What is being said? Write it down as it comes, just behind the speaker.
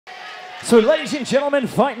So ladies and gentlemen,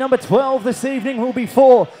 fight number 12 this evening will be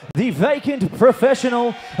for the vacant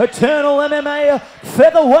professional Eternal MMA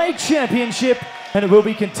Featherweight Championship, and it will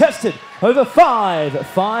be contested over 5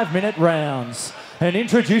 5-minute rounds. And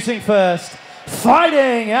introducing first,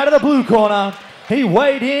 fighting out of the blue corner, he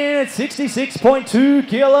weighed in at 66.2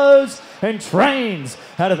 kilos and trains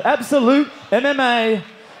out of Absolute MMA,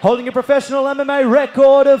 holding a professional MMA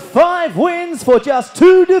record of 5 wins for just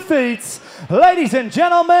 2 defeats. Ladies and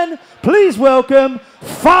gentlemen, please welcome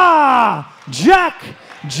Jack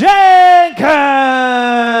Jenkins.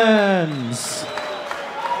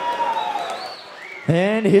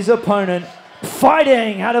 And his opponent,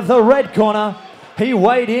 fighting out of the red corner, he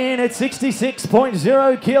weighed in at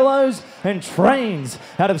 66.0 kilos and trains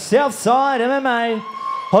out of Southside MMA,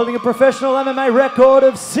 holding a professional MMA record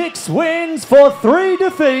of 6 wins for 3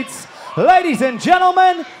 defeats. Ladies and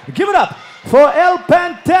gentlemen, give it up for El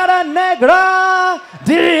Pantera Negra,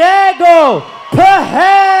 Diego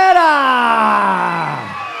Pereira.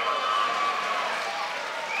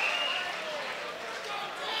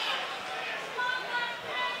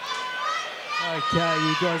 Okay,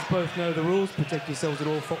 you guys both know the rules. Protect yourselves at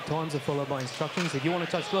all times and follow my instructions. If you want to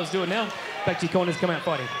touch gloves, do it now. Back to your corners, come out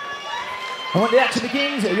fighting. And when the action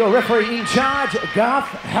begins, your referee in charge, Garth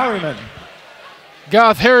Harriman.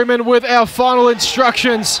 Garth Harriman with our final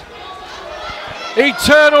instructions.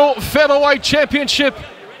 Eternal Featherweight Championship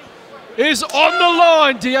is on the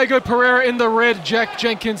line. Diego Pereira in the red, Jack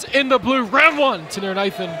Jenkins in the blue. Round 1, Tanir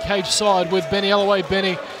Nathan cage side with Benny Alloway.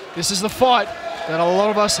 Benny, this is the fight that a lot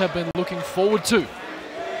of us have been looking forward to.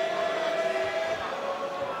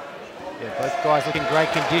 Yeah, both guys look in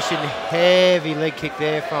great condition. Heavy leg kick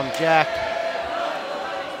there from Jack.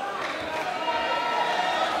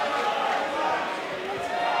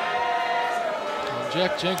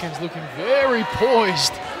 Jack Jenkins looking very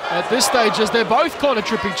poised at this stage as they're both kind of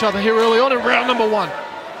trip each other here early on in round number 1.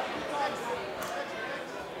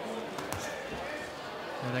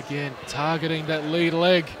 And again, targeting that lead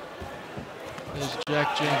leg. There's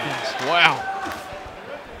Jack Jenkins. Wow.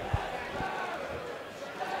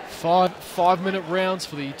 5-minute rounds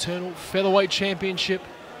for the Eternal Featherweight Championship.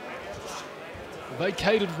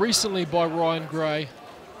 Vacated recently by Ryan Gray,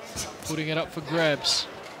 putting it up for grabs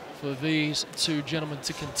for these 2 gentlemen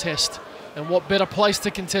to contest. And what better place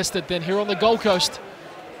to contest it than here on the Gold Coast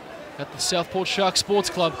at the Southport Shark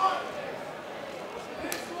Sports Club,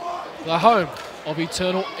 the home of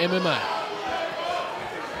Eternal MMA.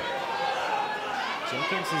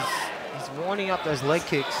 Jenkins is winding up those leg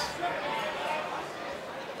kicks.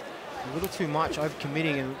 A little too much,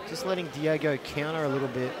 overcommitting and just letting Diego counter a little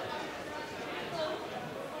bit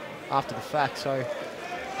after the fact. So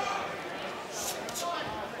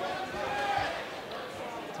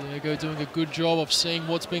Diego doing a good job of seeing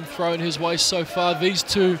what's being thrown his way so far. These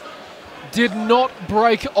 2 did not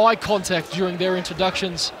break eye contact during their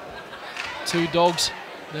introductions. 2 dogs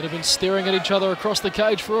that have been staring at each other across the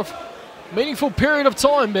cage for a meaningful period of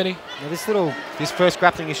time, Benny. now this first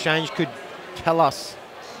grappling exchange could tell us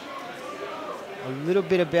a little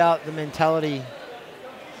bit about the mentality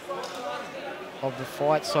of the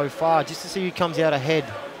fight so far, just to see who comes out ahead.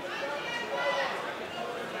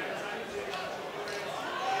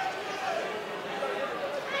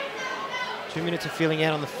 Two minutes of feeling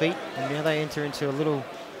out on the feet, and now they enter into a little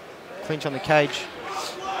clinch on the cage.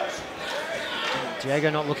 Diego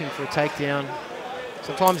not looking for a takedown.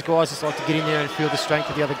 Sometimes guys just like to get in there and feel the strength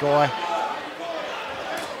of the other guy.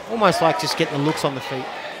 Almost like just getting the looks on the feet.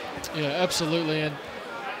 Yeah, absolutely. And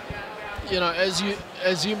you know, as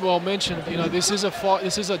you well mentioned, you know, this is a fight.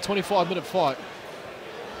 This is a 25-minute fight.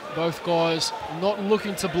 Both guys not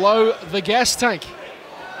looking to blow the gas tank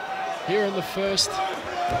here in the first.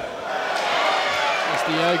 As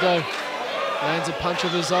Diego lands a punch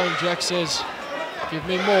of his own, Jack says, "Give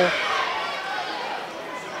me more."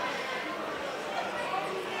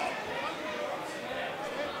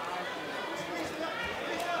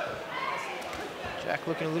 Jack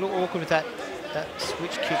looking a little awkward with that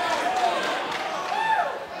switch kick.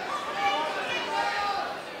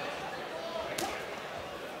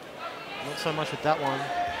 Not so much with that one.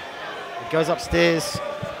 It goes upstairs.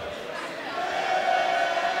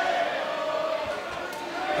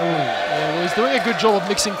 Yeah, well, he's doing a good job of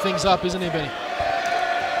mixing things up, isn't he, Benny?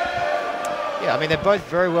 Yeah, I mean, they're both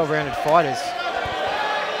very well-rounded fighters.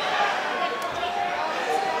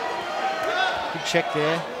 Good check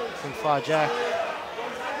there from Jack.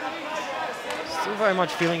 Still very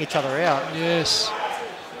much feeling each other out. Yes.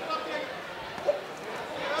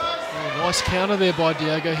 Oh, nice counter there by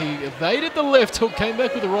Diego. He evaded the left hook, came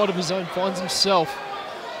back with a right of his own, finds himself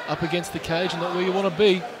up against the cage, and not where you want to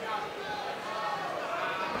be.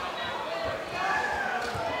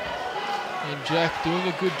 And Jack doing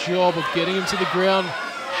a good job of getting him to the ground.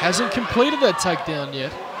 Hasn't completed that takedown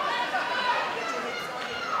yet.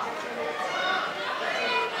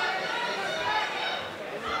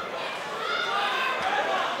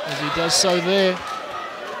 As he does so there.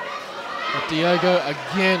 But Diego,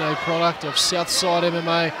 again, a product of Southside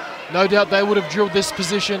MMA. No doubt they would have drilled this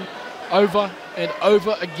position over and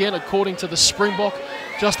over again, according to the Springbok,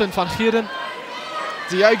 Justin van Heerden.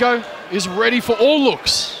 Diego is ready for all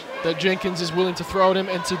looks that Jenkins is willing to throw at him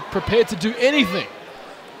and prepared to do anything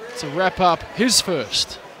to wrap up his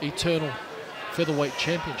first eternal featherweight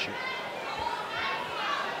championship.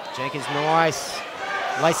 Jenkins, nice.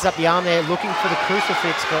 Laces up the arm there, looking for the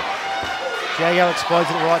crucifix, but Diego explodes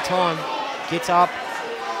at the right time. Gets up.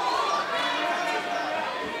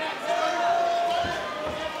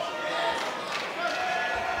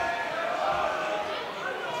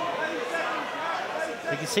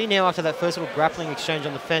 You can see now after that first little grappling exchange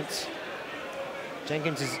on the fence,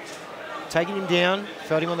 Jenkins is taking him down,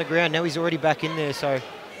 felt him on the ground. Now he's already back in there, so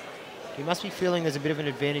he must be feeling there's a bit of an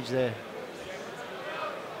advantage there.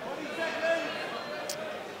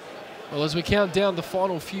 Well, as we count down the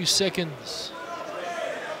final few seconds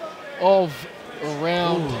of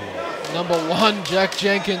round number 1, Jack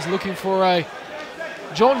Jenkins looking for a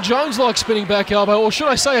John Jones-like spinning back elbow, or should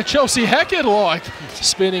I say a Chelsea Hackett-like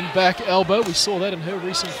spinning back elbow. We saw that in her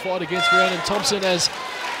recent fight against Rhiannon Thompson as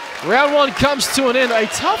round 1 comes to an end. A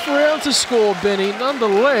tough round to score, Benny.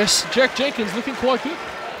 Nonetheless, Jack Jenkins looking quite good.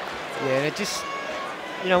 Yeah, and it just,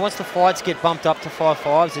 you know, once the fights get bumped up to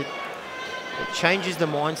 5-5s, it changes the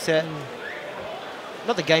mindset.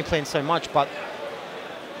 Not the game plan so much, but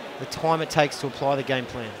the time it takes to apply the game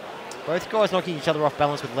plan. Both guys knocking each other off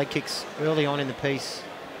balance with leg kicks early on in the piece.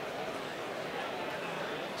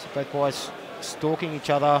 So both guys stalking each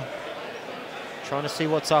other, trying to see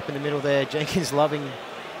what's up in the middle there. Jenkins loving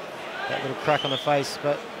that little crack on the face,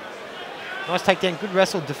 but nice takedown. Good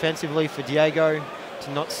wrestle defensively for Diego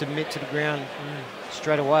to not submit to the ground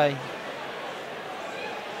straight away.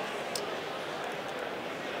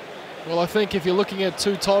 Well, I think if you're looking at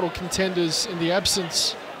two title contenders in the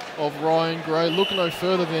absence of Ryan Gray, look no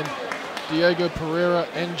further than Diego Pereira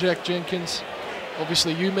and Jack Jenkins.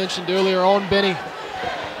 Obviously, you mentioned earlier on, Benny,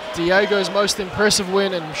 Diego's most impressive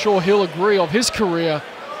win, and I'm sure he'll agree, of his career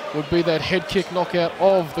would be that head kick knockout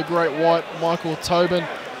of the great white Michael Tobin.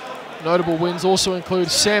 Notable wins also include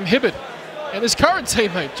Sam Hibbert and his current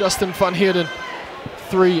teammate Justin van Heerden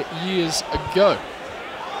 3 years ago.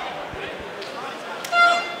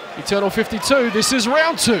 Eternal 52, this is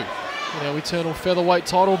round 2 in our Eternal featherweight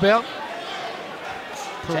title bout.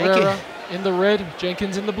 Pereira in the red,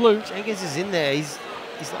 Jenkins in the blue. Jenkins is in there. He's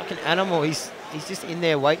like an animal. He's just in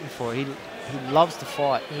there waiting for it. He loves to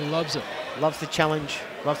fight. He loves it. Loves the challenge.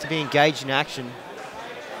 Loves to be engaged in action.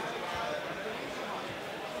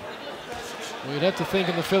 Well, you'd have to think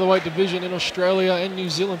in the featherweight division in Australia and New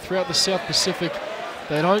Zealand throughout the South Pacific,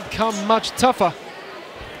 they don't come much tougher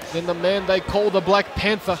than the man they call the Black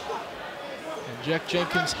Panther. And Jack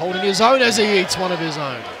Jenkins holding his own as he eats one of his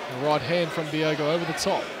own. The right hand from Diego over the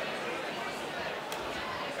top.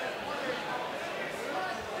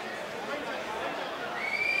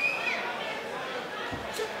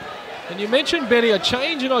 And you mentioned, Benny, a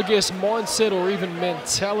change in, I guess, mindset or even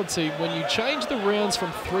mentality when you change the rounds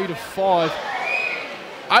from 3 to 5.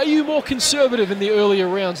 Are you more conservative in the earlier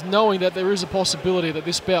rounds, knowing that there is a possibility that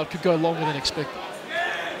this bout could go longer than expected?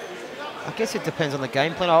 I guess it depends on the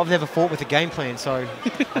game plan. I've never fought with a game plan, so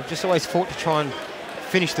I've just always fought to try and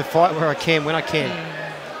finish the fight where I can, when I can.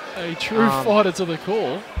 A true fighter to the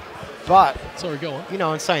core. But, sorry, go on. You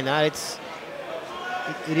know, in saying that,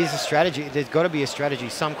 it is a strategy. There's got to be a strategy,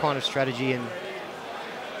 some kind of strategy, and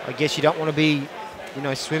I guess you don't want to be, you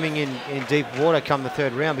know, swimming in deep water come the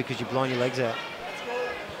third round because you're blowing your legs out.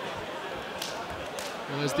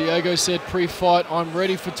 Well, as Diego said pre-fight, I'm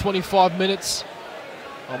ready for 25 minutes.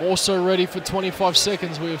 I'm also ready for 25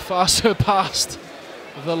 seconds. We have far surpassed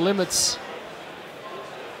the limits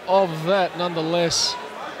of that. Nonetheless,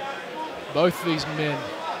 both these men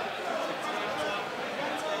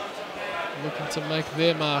looking to make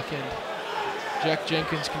their mark, and Jack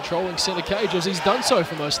Jenkins controlling centre cage as he's done so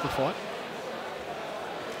for most of the fight.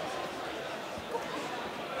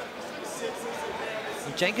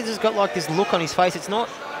 And Jenkins has got like this look on his face. It's not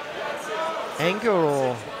anger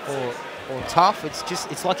or tough.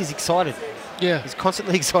 It's like he's excited. Yeah. He's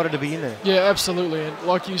constantly excited to be in there. Yeah, absolutely. And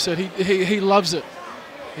like you said, he loves it.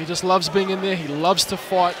 He just loves being in there. He loves to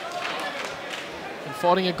fight. And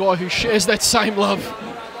fighting a guy who shares that same love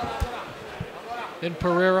in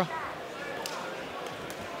Pereira.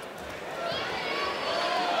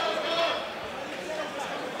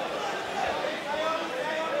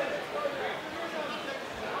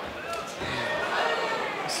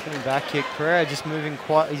 spinning back kick. Pereira just moving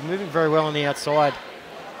he's moving very well on the outside.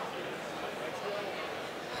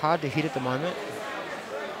 Hard to hit at the moment.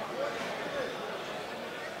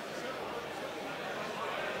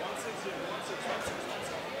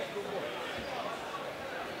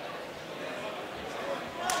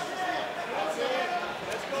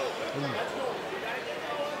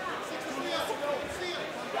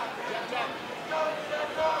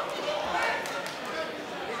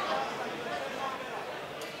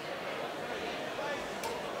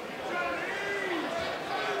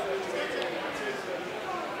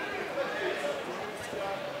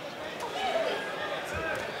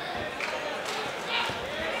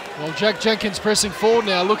 Well, Jack Jenkins pressing forward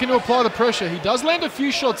now, looking to apply the pressure. He does land a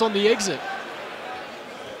few shots on the exit.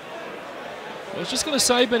 I was just going to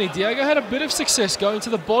say, Benny, Diego had a bit of success going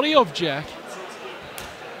to the body of Jack.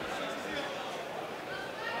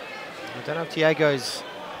 I don't know if Diego's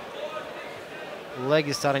leg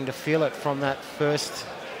is starting to feel it from that first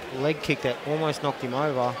leg kick that almost knocked him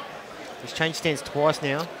over. He's changed stance twice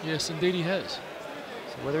now. Yes, indeed he has.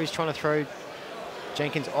 So whether he's trying to throw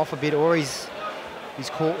Jenkins off a bit or he's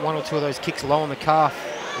caught one or two of those kicks low on the calf.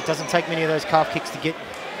 It doesn't take many of those calf kicks to get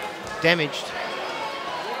damaged.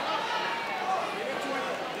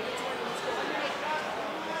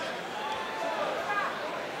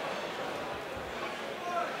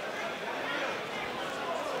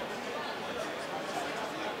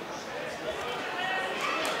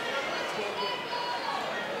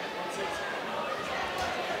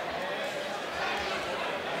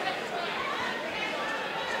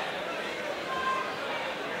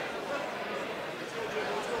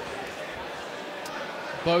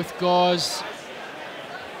 Both guys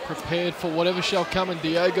prepared for whatever shall come, and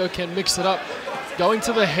Diego can mix it up. Going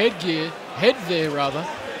to the head there rather,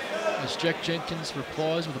 as Jack Jenkins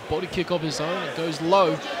replies with a body kick of his own. It goes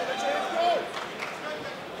low.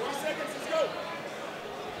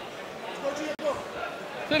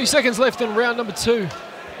 "30 seconds left in round number 2.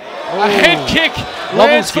 A head kick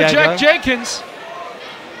lands for Jack Jenkins.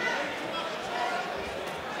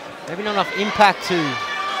 Maybe not enough impact to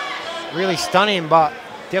really stun him, but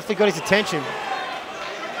definitely got his attention.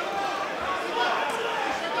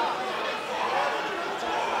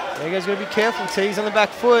 Diego's got to be careful, He's on the back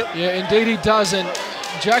foot. Yeah, indeed he does, and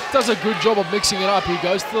Jack does a good job of mixing it up. He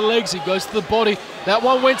goes to the legs, he goes to the body. That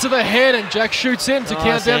one went to the head, and Jack shoots in to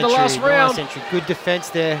count down the last round. Nice entry. Good defense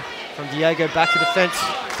there from Diego. Back to defense.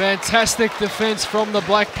 Fantastic defense from the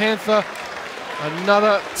Black Panther.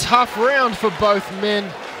 Another tough round for both men.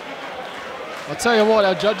 I'll tell you what,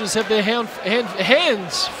 our judges have their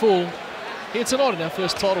hands full here tonight in our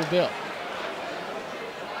first title bout.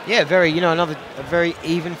 Yeah, a very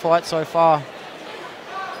even fight so far.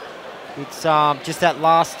 It's just that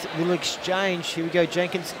last little exchange. Here we go,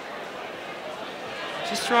 Jenkins.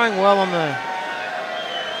 Just throwing well on the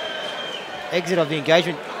exit of the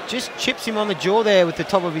engagement. Just chips him on the jaw there with the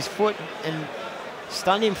top of his foot and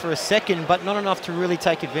stunned him for a second, but not enough to really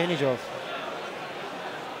take advantage of.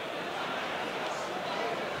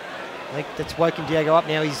 I think that's woken Diego up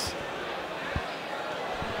now. He's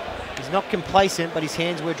not complacent, but his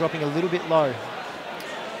hands were dropping a little bit low.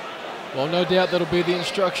 Well, no doubt that'll be the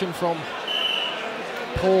instruction from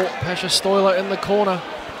Paul Pasha-Stoiler in the corner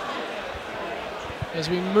as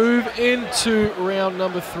we move into round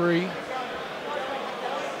number 3.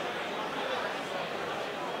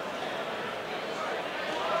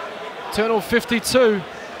 Eternal 52,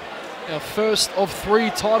 our first of 3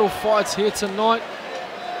 title fights here tonight.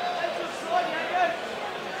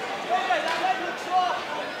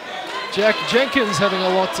 Jack Jenkins having a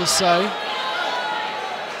lot to say.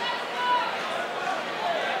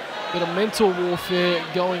 Bit of mental warfare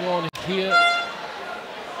going on here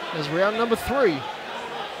as round number 3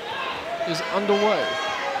 is underway.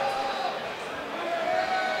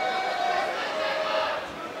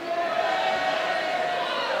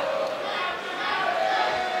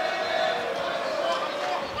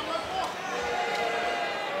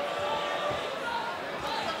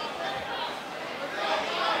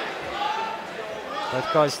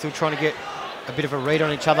 Both guys still trying to get a bit of a read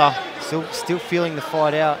on each other, still feeling the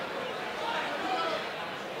fight out.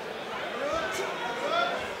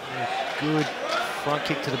 Good front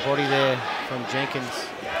kick to the body there from Jenkins.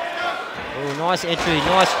 Oh, nice entry,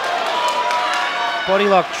 nice body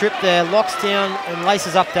lock trip there. Locks down and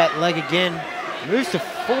laces up that leg again. Moves to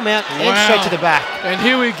full mount and straight to the back. And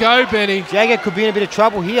here we go, Benny. Diego could be in a bit of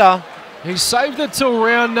trouble here. He saved it till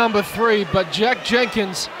round number 3, but Jack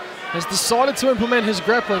Jenkins has decided to implement his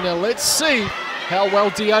grappling. Now let's see how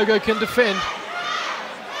well Diego can defend.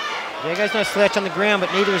 Diego's no slouch on the ground,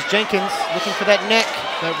 but neither is Jenkins. Looking for that neck.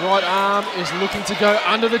 That right arm is looking to go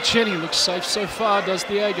under the chin. He looks safe so far, does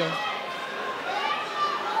Diego.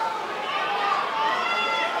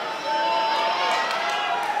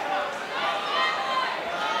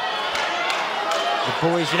 The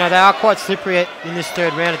boys, you know, they are quite slippery in this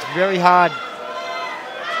third round. It's very hard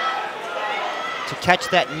to catch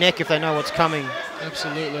that neck if they know what's coming.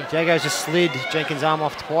 Absolutely. Diego's just slid Jenkins' arm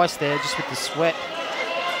off twice there, just with the sweat.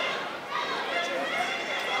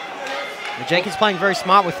 And Jenkins playing very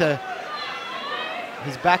smart with his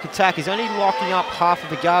back attack. He's only locking up half of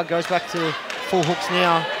the guard, goes back to full hooks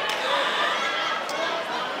now.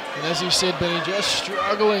 And as you said, Benny, just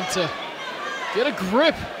struggling to get a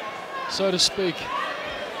grip, so to speak.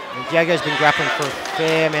 And Diego's been grappling for a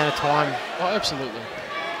fair amount of time. Oh, absolutely.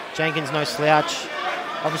 Jenkins, no slouch.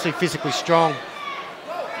 Obviously physically strong.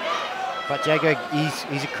 But Diego,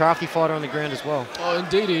 he's a crafty fighter on the ground as well. Oh,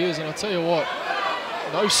 indeed he is. And I'll tell you what,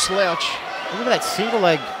 no slouch. Look at that single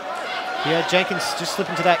leg. Yeah, Jenkins just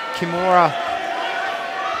slipping to that Kimura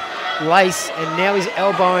lace, and now he's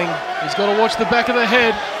elbowing. He's got to watch the back of the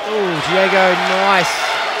head. Oh, Diego, nice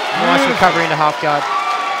recovery into half guard.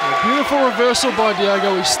 A beautiful reversal by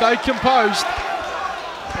Diego. He stayed composed.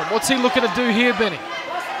 And what's he looking to do here, Benny?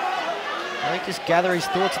 I think just gather his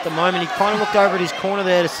thoughts at the moment. He kind of looked over at his corner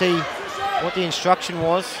there to see what the instruction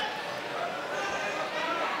was.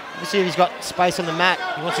 Let's see if he's got space on the mat.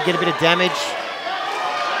 He wants to get a bit of damage.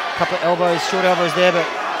 A couple of elbows, short elbows there, but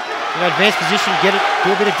you know, advanced position, do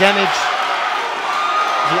a bit of damage.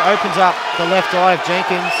 He opens up the left eye of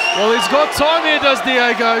Jenkins. Well, he's got time here, does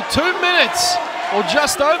Diego. 2 minutes or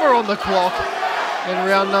just over on the clock in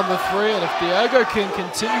round number 3. And if Diego can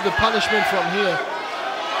continue the punishment from here.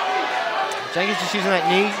 Jenkins just using that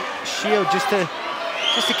knee shield just to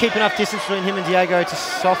keep enough distance between him and Diego to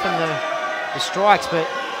soften the strikes, but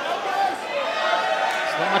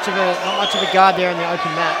it's not much of a guard there in the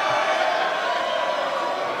open mat.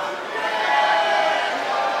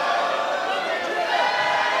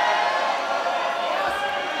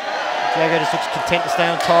 Diego just looks content to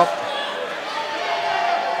stay on top.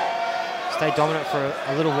 Stay dominant for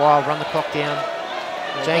a little while, run the clock down.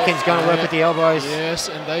 Jenkins going to work with the elbows. Yes,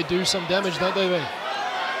 and they do some damage, don't they, Ben?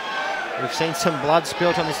 We've seen some blood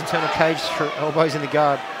spilt on this internal cage through elbows in the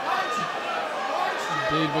guard.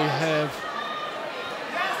 Indeed we have.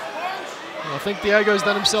 And I think Diego's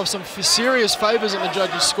done himself some serious favours on the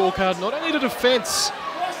judges' scorecard. Not only the defence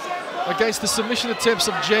against the submission attempts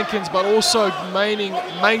of Jenkins, but also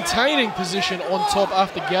maintaining position on top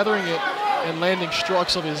after gathering it and landing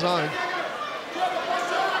strikes of his own.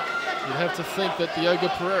 You'd have to think that Diego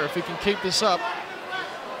Pereira, if he can keep this up,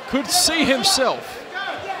 could see himself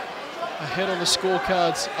ahead on the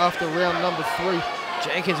scorecards after round number 3.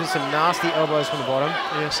 Jenkins with some nasty elbows from the bottom.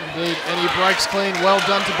 Yes, indeed. And he breaks clean. Well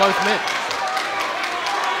done to both men.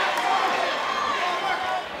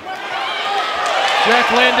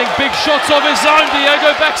 Jack landing big shots of his own.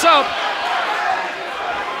 Diego backs up.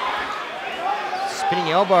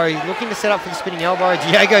 Spinning elbow. He's looking to set up for the spinning elbow.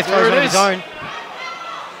 Diego throws one of his own.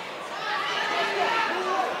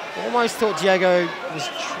 Almost thought Diego was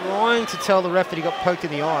trying to tell the ref that he got poked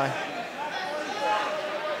in the eye.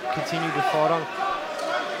 Continued to fight on.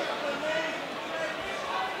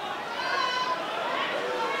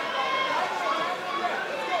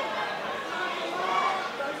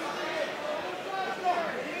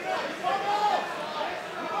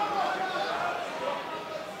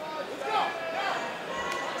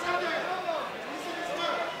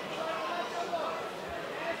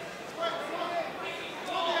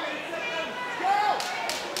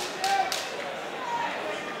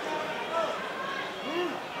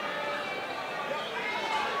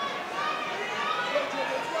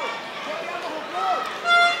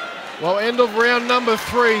 Well, end of round number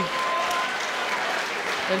 3.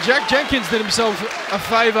 And Jack Jenkins did himself a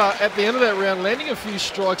favour at the end of that round, landing a few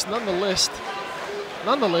strikes. Nonetheless,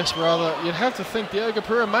 you'd have to think Diego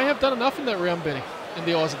Pereira may have done enough in that round, Benny, in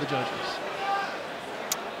the eyes of the judges.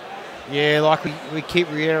 Yeah, like we keep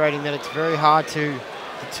reiterating that it's very hard to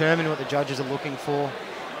determine what the judges are looking for.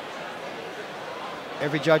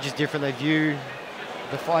 Every judge is different. They view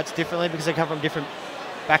the fights differently because they come from different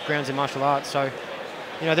backgrounds in martial arts. So,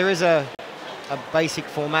 you know, there is a basic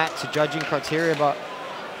format to judging criteria, but,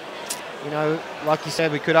 you know, like you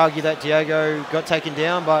said, we could argue that Diego got taken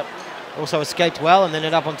down, but also escaped well and then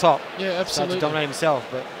ended up on top. Yeah, absolutely. Started to dominate himself,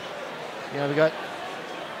 but, you know, we got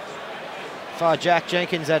Jack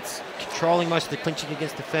Jenkins that's controlling most of the clinching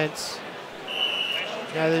against the fence.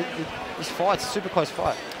 You know, this fight's a super close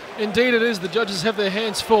fight. Indeed it is. The judges have their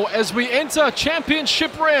hands full as we enter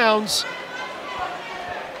championship rounds.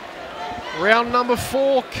 Round number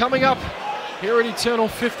 4 coming up here at Eternal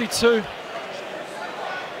 52.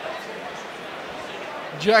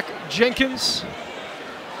 Jack Jenkins.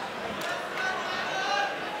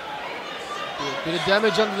 A bit of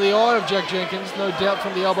damage under the eye of Jack Jenkins, no doubt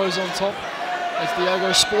from the elbows on top. As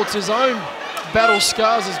Diego sports his own battle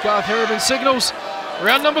scars as Garth Harriman signals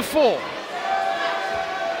round number 4.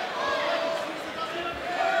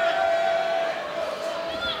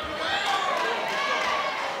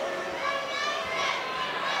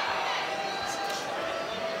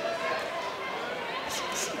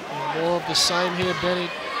 More of the same here, Benny.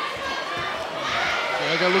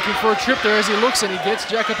 Diego looking for a trip there as he looks, and he gets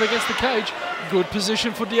Jack up against the cage. Good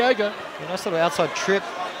position for Diego. A nice little outside trip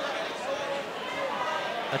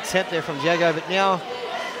attempt there from Diego, but now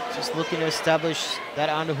just looking to establish that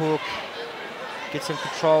underhook, get some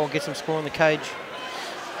control, get some score in the cage.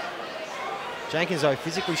 Jenkins, though,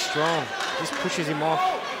 physically strong, just pushes him off.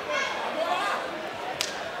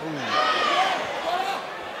 Ooh.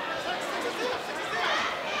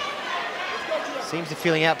 Seems the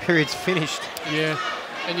feeling out period's finished. Yeah,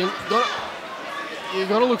 and you've got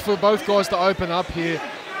to look for both guys to open up here.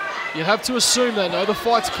 You have to assume they know the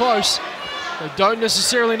fight's close. They don't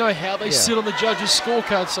necessarily know how they sit on the judges'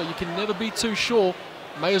 scorecard, so you can never be too sure.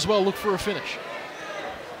 May as well look for a finish.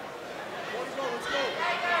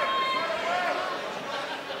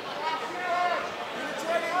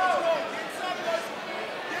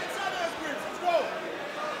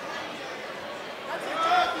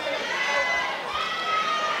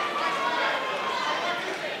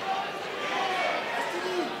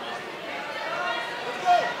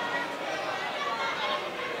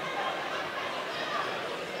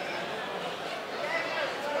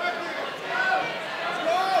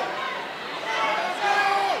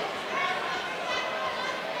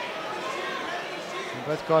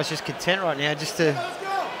 Both guys just content right now just to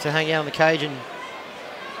hang out on the cage and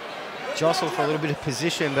jostle for a little bit of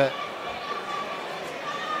position, but...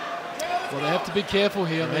 Well, they have to be careful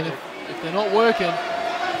here. I mean, if they're not working,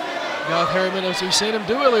 Garth Harriman, as we've seen him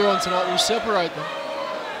do earlier on tonight, will separate them.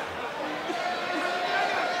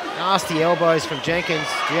 Nasty elbows from Jenkins.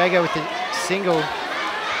 Diego with the single.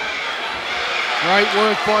 Great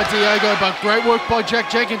work by Diego, but great work by Jack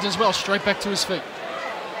Jenkins as well. Straight back to his feet.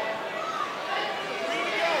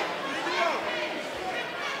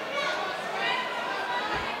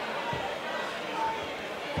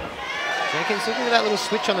 Jenkins looking at that little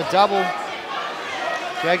switch on the double.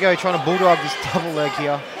 Diego trying to bulldog this double leg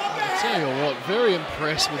here. I'll tell you what, very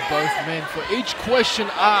impressed with both men. For each question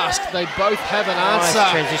asked, they both have an answer.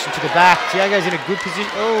 Nice transition to the back. Diego's in a good position.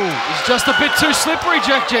 Oh, he's just a bit too slippery,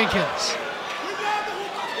 Jack Jenkins.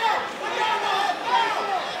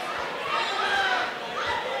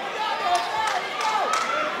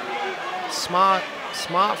 Smart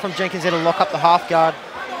from Jenkins there to lock up the half guard.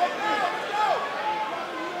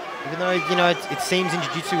 Even though, you know, it seems in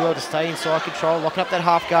jiu-jitsu well to stay inside control, locking up that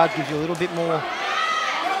half guard gives you a little bit more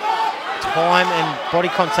time and body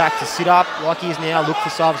contact to sit up like he is now, look for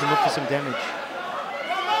subs and look for some damage.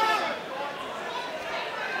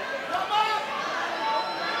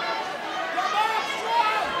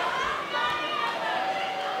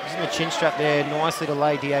 Using the chin strap there nicely to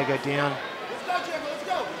lay Diego down.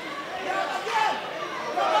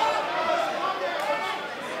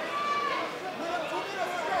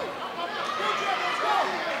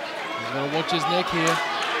 Watch his neck here.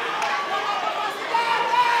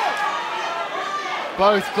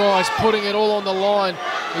 Both guys putting it all on the line.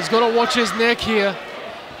 He's got to watch his neck here.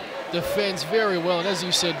 Defends very well, and as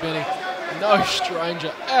you said, Benny, no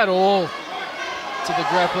stranger at all to the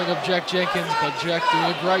grappling of Jack Jenkins, but Jack doing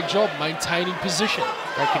a great job maintaining position.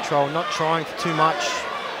 Great control, not trying for too much.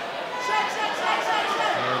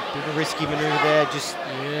 Bit of a risky maneuver there, just...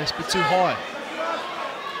 Yes, but too high.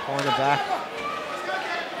 High in the back.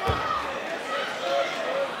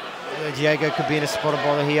 Diego could be in a spot of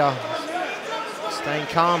bother here. Staying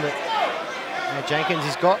calm, but Jenkins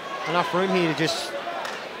has got enough room here to just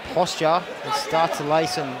posture and start to lay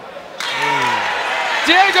some...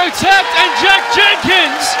 Diego tapped and Jack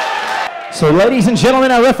Jenkins! So ladies and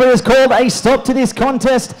gentlemen, our referee has called a stop to this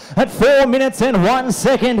contest at 4 minutes and 1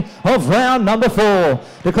 second of round number 4.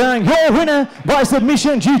 Declaring your winner by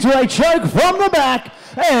submission due to a choke from the back,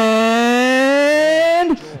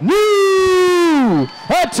 and new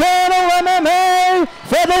Eternal MMA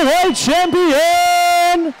featherweight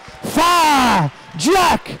champion,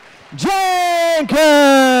 Jack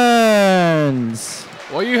Jenkins.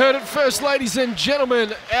 Well, you heard it first, ladies and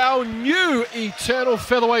gentlemen. Our new Eternal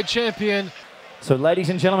featherweight champion, So ladies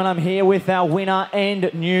and gentlemen, I'm here with our winner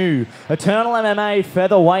and new Eternal MMA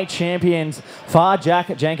featherweight champions,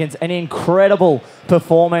 Jack Jenkins. An incredible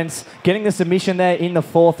performance, getting the submission there in the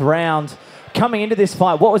 4th round. Coming into this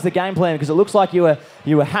fight, what was the game plan? Because it looks like you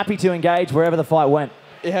were happy to engage wherever the fight went.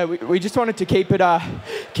 Yeah, we just wanted to keep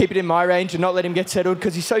it in my range and not let him get settled,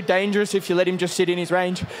 because he's so dangerous if you let him just sit in his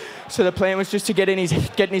range. So the plan was just to get in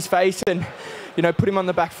his face and, you know, put him on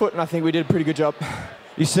the back foot, and I think we did a pretty good job.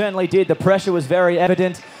 You certainly did. The pressure was very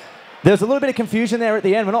evident. There was a little bit of confusion there at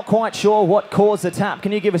the end. We're not quite sure what caused the tap.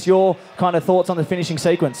 Can you give us your kind of thoughts on the finishing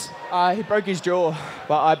sequence? He broke his jaw.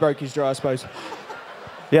 Well, I broke his jaw, I suppose.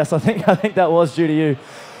 Yes, I think that was due to you.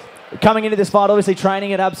 Coming into this fight, obviously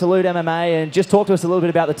training at Absolute MMA, and just talk to us a little bit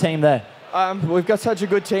about the team there. We've got such a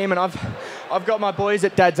good team, and I've got my boys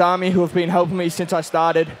at Dad's Army who have been helping me since I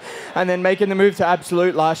started, and then making the move to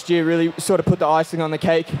Absolute last year really sort of put the icing on the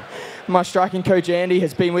cake. My striking coach Andy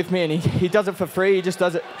has been with me, and he does it for free. He just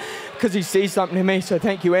does it because he sees something in me, so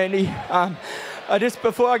thank you, Andy.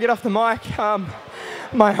 Before I get off the mic,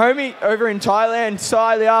 my homie over in Thailand,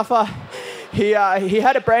 Sai Liafa, he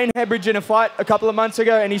had a brain hemorrhage in a fight a couple of months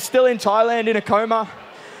ago, and he's still in Thailand in a coma.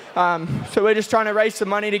 So we're just trying to raise some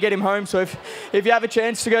money to get him home. So if you have a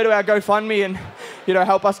chance to go to our GoFundMe and, you know,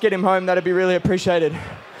 help us get him home, that'd be really appreciated.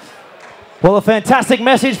 Well, a fantastic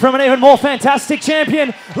message from an even more fantastic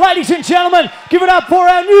champion. Ladies and gentlemen, give it up for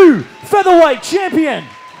our new featherweight champion.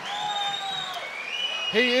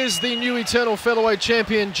 He is the new Eternal featherweight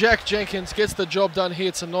champion. Jack Jenkins gets the job done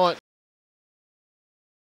here tonight.